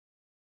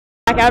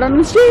Back out on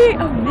the street.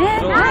 Oh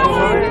man.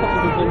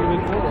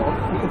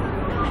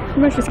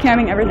 I'm just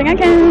camming everything I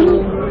can.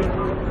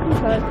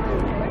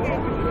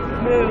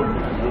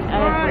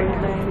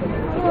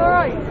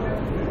 Alright.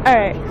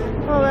 Alright.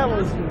 Oh, that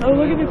was. Oh,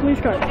 look at the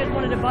police car. I just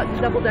wanted to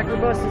button double-decker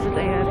buses that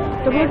they have.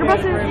 Double-decker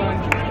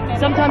buses?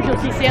 Sometimes you'll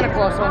see Santa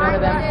Claus on one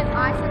of them.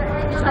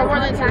 Just go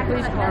run into the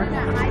police car.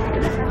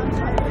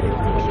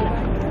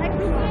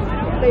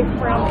 They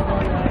frown.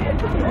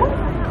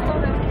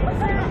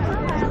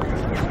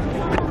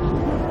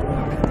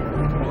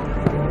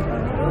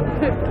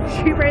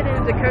 She ran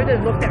into Dakota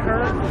and looked at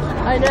her.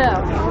 I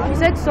know. She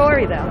said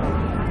sorry though.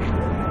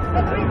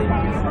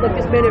 Look,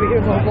 this man over here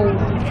is all gold.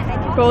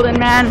 Golden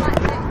man.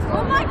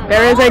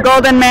 There is a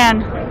golden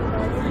man.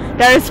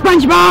 There is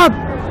SpongeBob.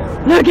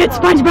 Look at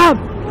SpongeBob.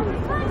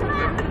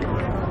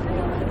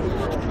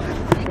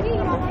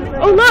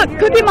 Oh look,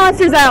 Cookie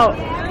Monster's out.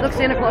 Look,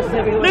 Santa Claus is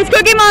over here. There's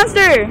Cookie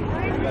Monster.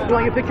 You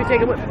want your picture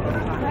taken with?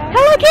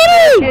 Hello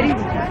Kitty. Kitty?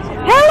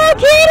 Hello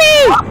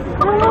Kitty.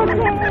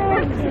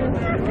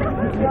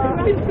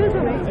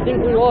 I think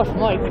we lost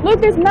Mike. Look,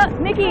 there's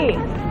Mickey.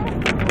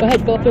 Go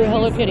ahead, go up to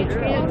Hello Kitty.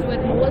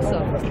 With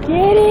Melissa.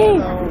 Kitty.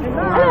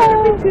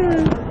 Hello.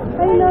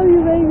 I love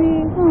you, baby.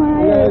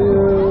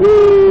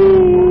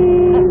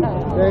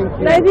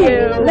 Thank you.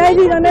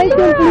 Lady,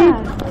 donation, please.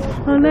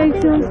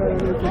 Donation.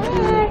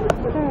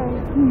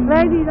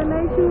 Lady,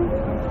 donation.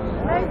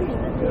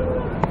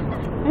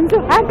 I'm so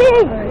happy.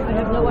 I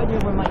have no idea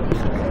where Mike is.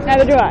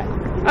 Neither do I.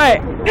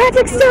 Alright,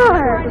 Patrick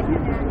Star.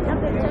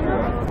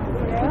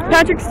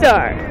 Patrick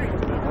Star.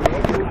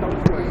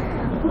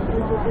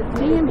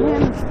 Me and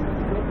him.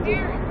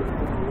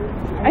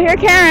 I hear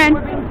Karen.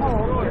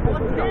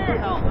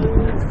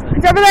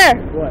 It's over there.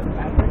 What?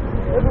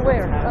 Over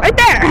where? Right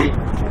there.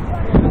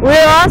 We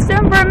lost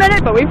them for a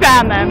minute, but we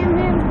found them.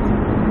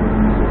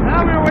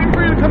 Now we were waiting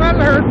for you to come out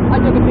of her. I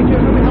took a picture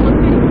of him with Hello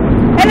Kitty.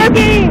 Hello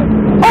Kitty.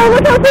 Oh,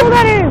 look how cool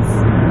that is.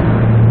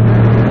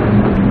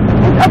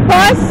 It's a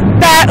bus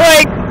that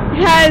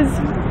has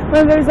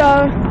one of those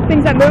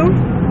things that move.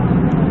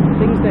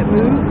 Things that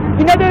move?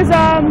 You know those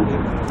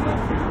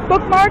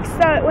bookmarks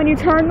that when you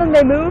turn them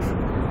they move?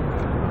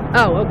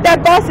 Oh, okay.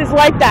 That bus is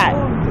like that.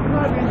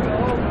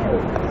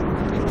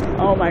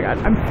 Oh my god,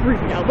 I'm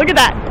freaking out. Look at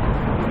that.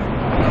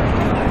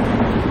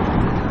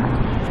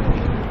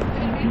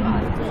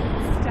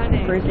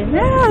 Stunning. Freaking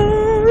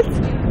out.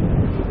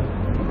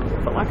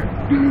 Foot Locker.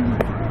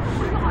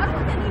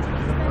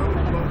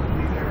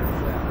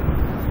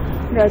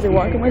 You guys are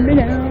walking with me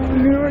now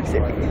in New York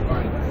City.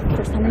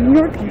 First time in New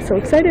York, I'm so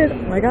excited. Oh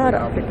my god,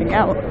 I'm freaking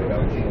out.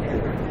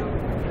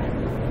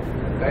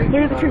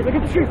 Look at the tree, look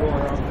at the tree.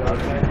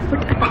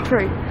 Look at the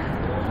tree.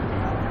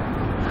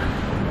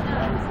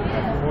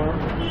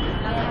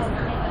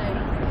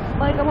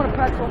 Mike, I want a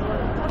pretzel.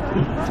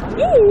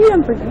 Yee,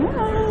 I'm freaking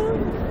out.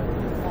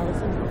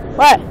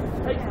 What?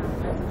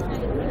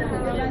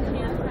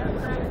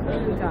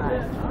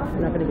 I'm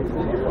not gonna get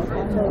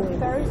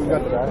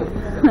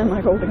I'm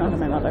like holding on to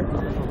my mother.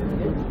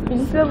 Did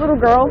you see that little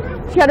girl?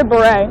 She had a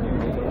beret.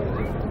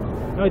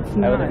 No, it's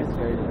not.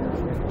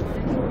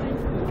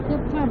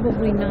 They're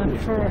probably not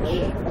fresh.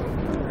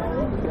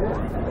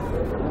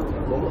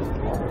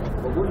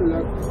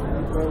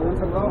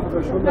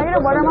 Can I get a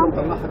water, Mom?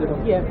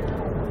 Yeah.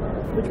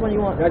 Which one do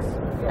you want? Yes.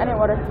 I need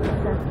water.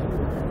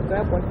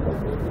 Grab one.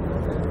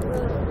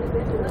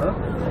 Huh?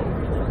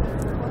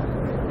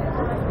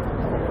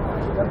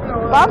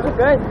 Bob's are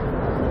good.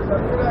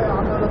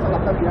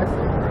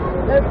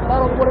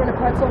 Bottle of water and a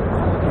pretzel.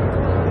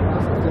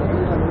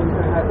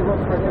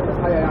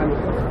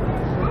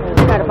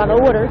 Got a bottle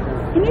of water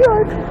in New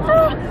York.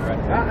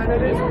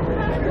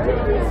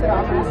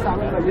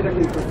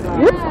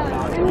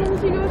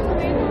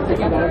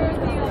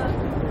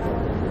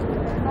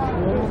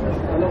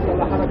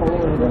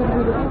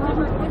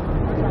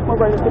 Oh,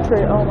 where's the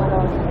tree? Oh my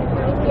god.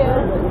 Thank you.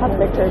 Not the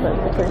big tree, but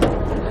the tree.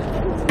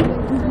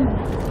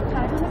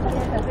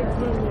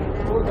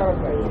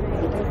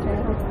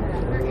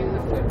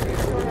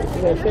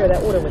 You're gonna share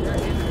that water with me.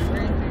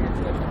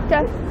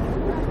 Okay.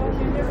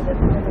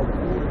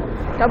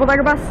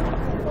 Double-decker bus?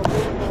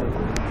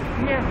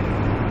 Yeah.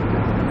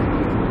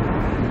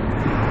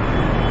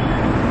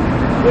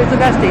 Where's the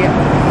best of you?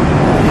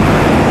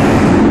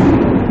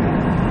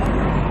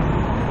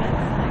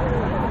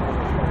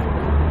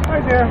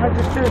 Right there. I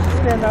just choose to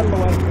stand out of the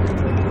way.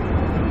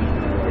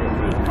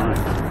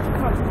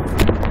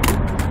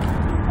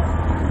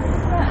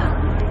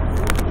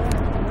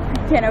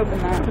 Can't open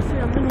that. See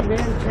a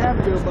minivan cab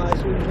go by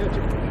so you can catch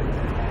it.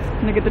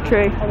 Look at the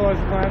tree. Otherwise,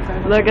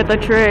 Look at the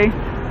tree.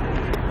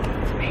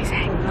 It's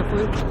amazing.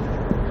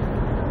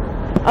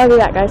 I'll do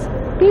that, guys.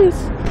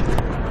 Peace.